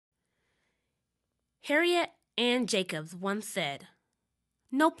Harriet Ann Jacobs once said,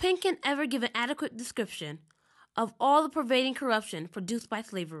 "No pen can ever give an adequate description of all the pervading corruption produced by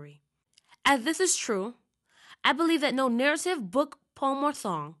slavery." As this is true, I believe that no narrative, book, poem, or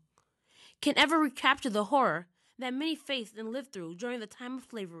song can ever recapture the horror that many faced and lived through during the time of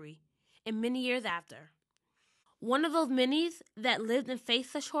slavery and many years after. One of those many's that lived and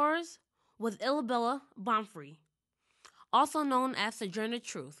faced such horrors was Isabella Baumfree, also known as Sojourner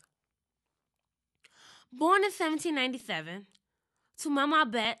Truth. Born in 1797 to Mama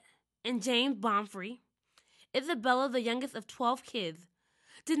Bet and James Baumfree, Isabella, the youngest of 12 kids,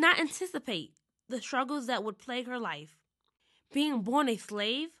 did not anticipate the struggles that would plague her life. Being born a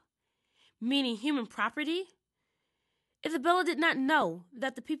slave, meaning human property, Isabella did not know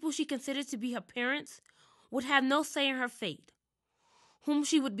that the people she considered to be her parents would have no say in her fate, whom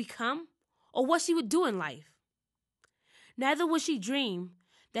she would become, or what she would do in life. Neither would she dream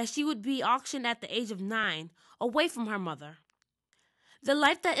that she would be auctioned at the age of 9 away from her mother. The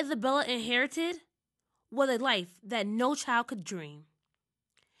life that Isabella inherited was a life that no child could dream.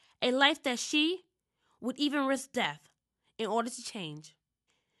 A life that she would even risk death in order to change.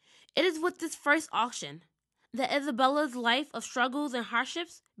 It is with this first auction that Isabella's life of struggles and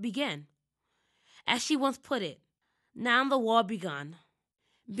hardships began. As she once put it, "Now the war begun."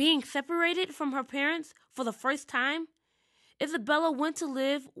 Being separated from her parents for the first time, Isabella went to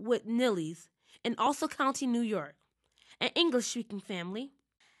live with Nillies in Ulster County, New York, an English-speaking family.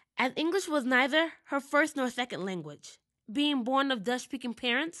 As English was neither her first nor second language, being born of Dutch-speaking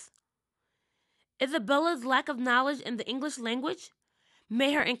parents, Isabella's lack of knowledge in the English language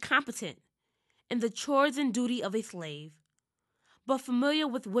made her incompetent in the chores and duty of a slave, but familiar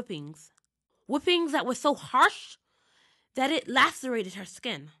with whippings that were so harsh that it lacerated her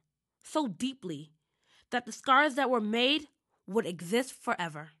skin so deeply that the scars that were made would exist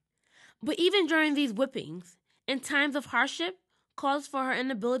forever. But even during these whippings, in times of hardship caused for her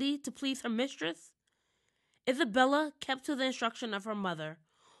inability to please her mistress, Isabella kept to the instruction of her mother,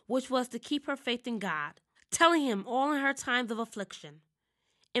 which was to keep her faith in God, telling him all in her times of affliction,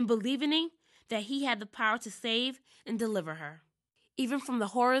 and believing that he had the power to save and deliver her, even from the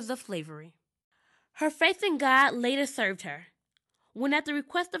horrors of slavery. Her faith in God later served her, when at the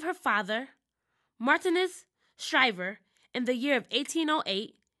request of her father, Martinus Shriver, in the year of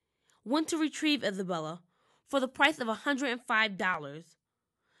 1808, went to retrieve Isabella for the price of $105,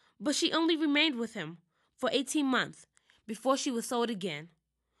 but she only remained with him for 18 months before she was sold again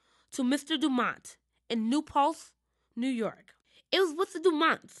to Mr. Dumont in New Paltz, New York. It was with the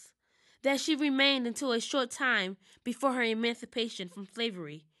Dumonts that she remained until a short time before her emancipation from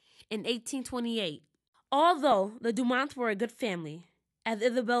slavery in 1828. Although the Dumonts were a good family, as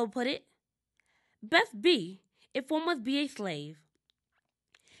Isabella put it, "best be if one must be a slave,"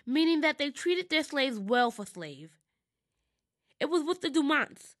 meaning that they treated their slaves well for slave. It was with the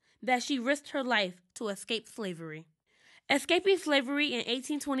Dumonts that she risked her life to escape slavery. Escaping slavery in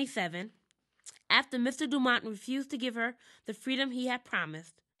 1827, after Mr. Dumont refused to give her the freedom he had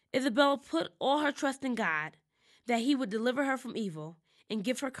promised, Isabella put all her trust in God, that he would deliver her from evil and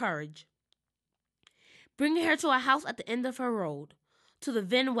give her courage, bringing her to a house at the end of her road, to the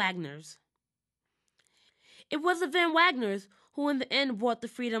Van Wagners. It was the Van Wagners who in the end bought the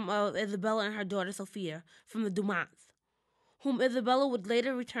freedom of Isabella and her daughter Sophia from the Dumonts, whom Isabella would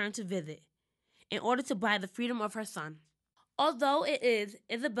later return to visit, in order to buy the freedom of her son. Although it is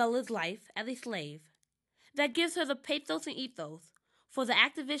Isabella's life as a slave that gives her the pathos and ethos for the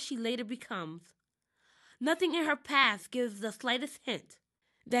activist she later becomes, nothing in her past gives the slightest hint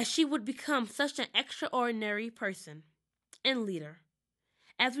that she would become such an extraordinary person and leader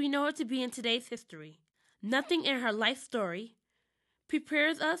as we know her to be in today's history. Nothing in her life story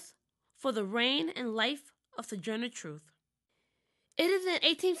prepares us for the reign and life of Sojourner Truth. It is in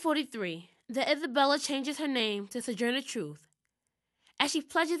 1843 that Isabella changes her name to Sojourner Truth, as she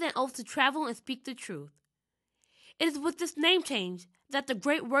pledges an oath to travel and speak the truth. It is with this name change that the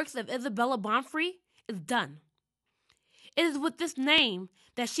great works of Isabella Baumfree is done. It is with this name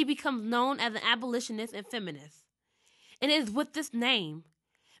that she becomes known as an abolitionist and feminist. And it is with this name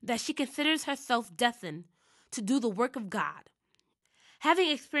that she considers herself destined to do the work of God. Having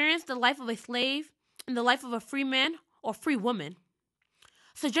experienced the life of a slave and the life of a free man or free woman,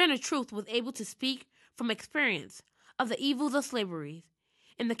 Sojourner Truth was able to speak from experience of the evils of slavery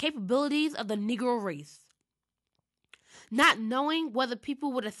and the capabilities of the Negro race. Not knowing whether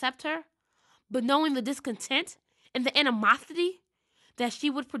people would accept her, but knowing the discontent and the animosity that she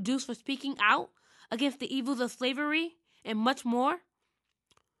would produce for speaking out against the evils of slavery and much more,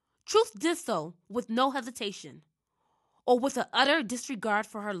 Truth did so with no hesitation or with an utter disregard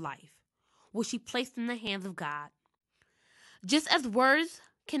for her life, which she placed in the hands of God. Just as words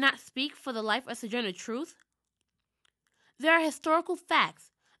cannot speak for the life of Sojourner Truth, there are historical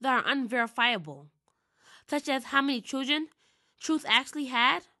facts that are unverifiable, such as how many children Truth actually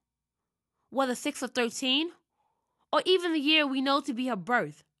had, whether 6 or 13, or even the year we know to be her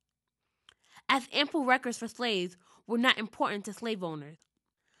birth, as ample records for slaves were not important to slave owners,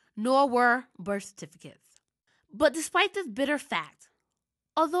 nor were birth certificates. But despite this bitter fact,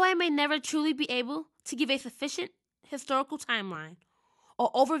 although I may never truly be able to give a sufficient historical timeline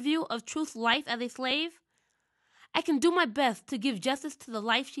or overview of Truth's life as a slave, I can do my best to give justice to the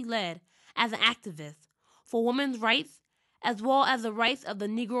life she led as an activist for women's rights as well as the rights of the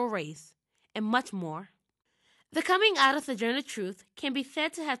Negro race, and much more. The coming out of Sojourner Truth can be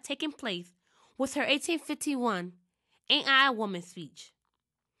said to have taken place with her 1851 Ain't I a Woman speech,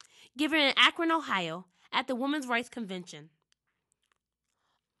 given in Akron, Ohio at the Women's Rights Convention.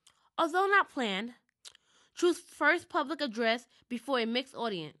 Although not planned, Truth's first public address before a mixed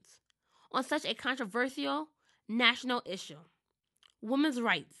audience on such a controversial national issue, women's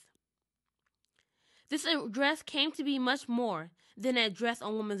rights. This address came to be much more than an address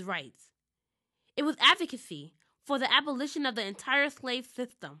on women's rights. It was advocacy for the abolition of the entire slave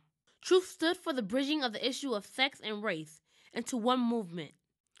system. Truth stood for the bridging of the issue of sex and race into one movement.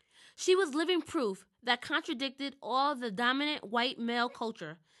 She was living proof that contradicted all the dominant white male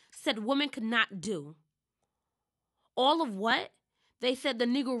culture said women could not do. All of what they said the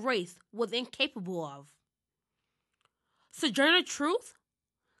Negro race was incapable of. Sojourner Truth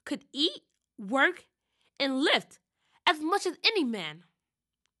could eat, work, and lift as much as any man.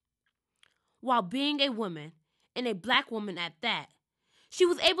 While being a woman, and a black woman at that, she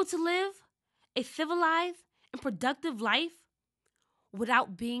was able to live a civilized and productive life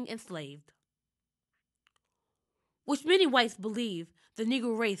without being enslaved, which many whites believe the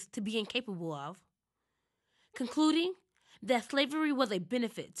Negro race to be incapable of, concluding that slavery was a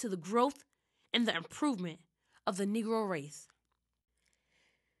benefit to the growth and the improvement of the Negro race.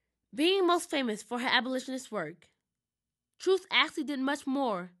 Being most famous for her abolitionist work, Truth actually did much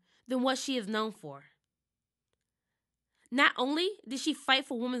more than what she is known for. Not only did she fight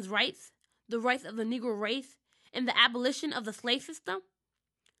for women's rights, the rights of the Negro race, and the abolition of the slave system,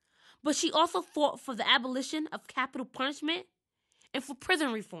 but she also fought for the abolition of capital punishment and for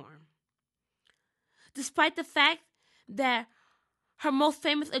prison reform. Despite the fact that her most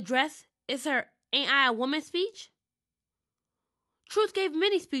famous address is her Ain't I a Woman speech, Truth gave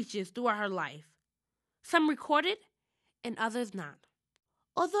many speeches throughout her life, some recorded and others not.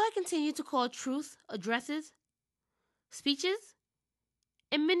 Although I continue to call Truth addresses speeches,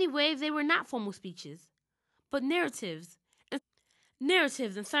 in many ways they were not formal speeches, but narratives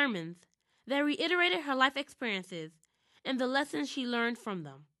and sermons that reiterated her life experiences and the lessons she learned from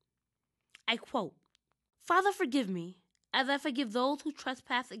them. I quote, "Father, forgive me, as I forgive those who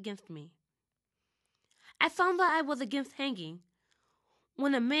trespass against me. I found that I was against hanging.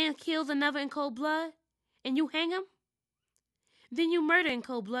 When a man kills another in cold blood, and you hang him, then you murder in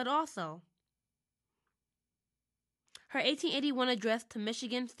cold blood also." Her 1881 address to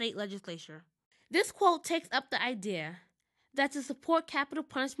Michigan State Legislature. This quote takes up the idea that to support capital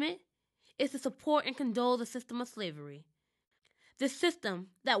punishment is to support and condone the system of slavery. The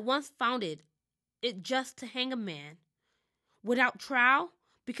system that once founded it just to hang a man without trial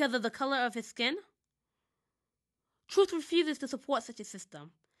because of the color of his skin. Truth refuses to support such a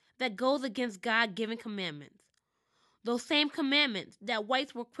system that goes against God-given commandments, those same commandments that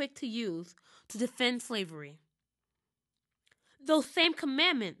whites were quick to use to defend slavery. Those same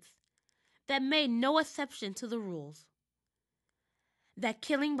commandments that made no exception to the rules. That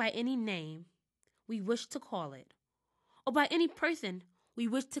killing by any name we wish to call it, or by any person we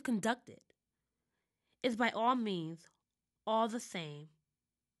wish to conduct it, is by all means all the same.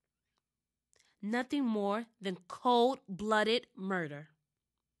 Nothing more than cold-blooded murder.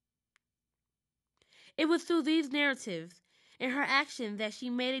 It was through these narratives and her actions that she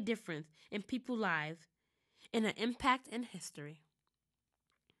made a difference in people's lives and an impact in history.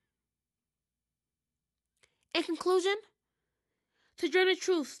 In conclusion, Sojourner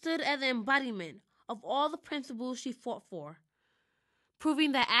Truth stood as an embodiment of all the principles she fought for,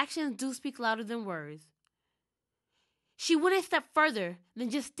 proving that actions do speak louder than words. She went a step further than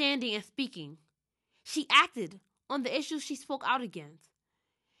just standing and speaking. She acted on the issues she spoke out against.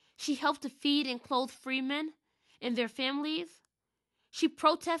 She helped to feed and clothe freemen and their families. She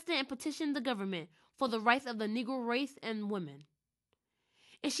protested and petitioned the government for the rights of the Negro race and women.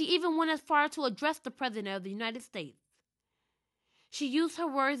 And she even went as far to address the President of the United States. She used her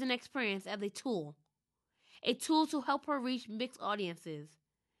words and experience as a tool to help her reach mixed audiences,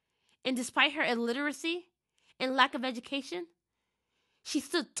 And despite her illiteracy and lack of education, she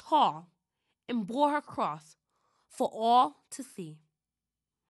stood tall and bore her cross for all to see.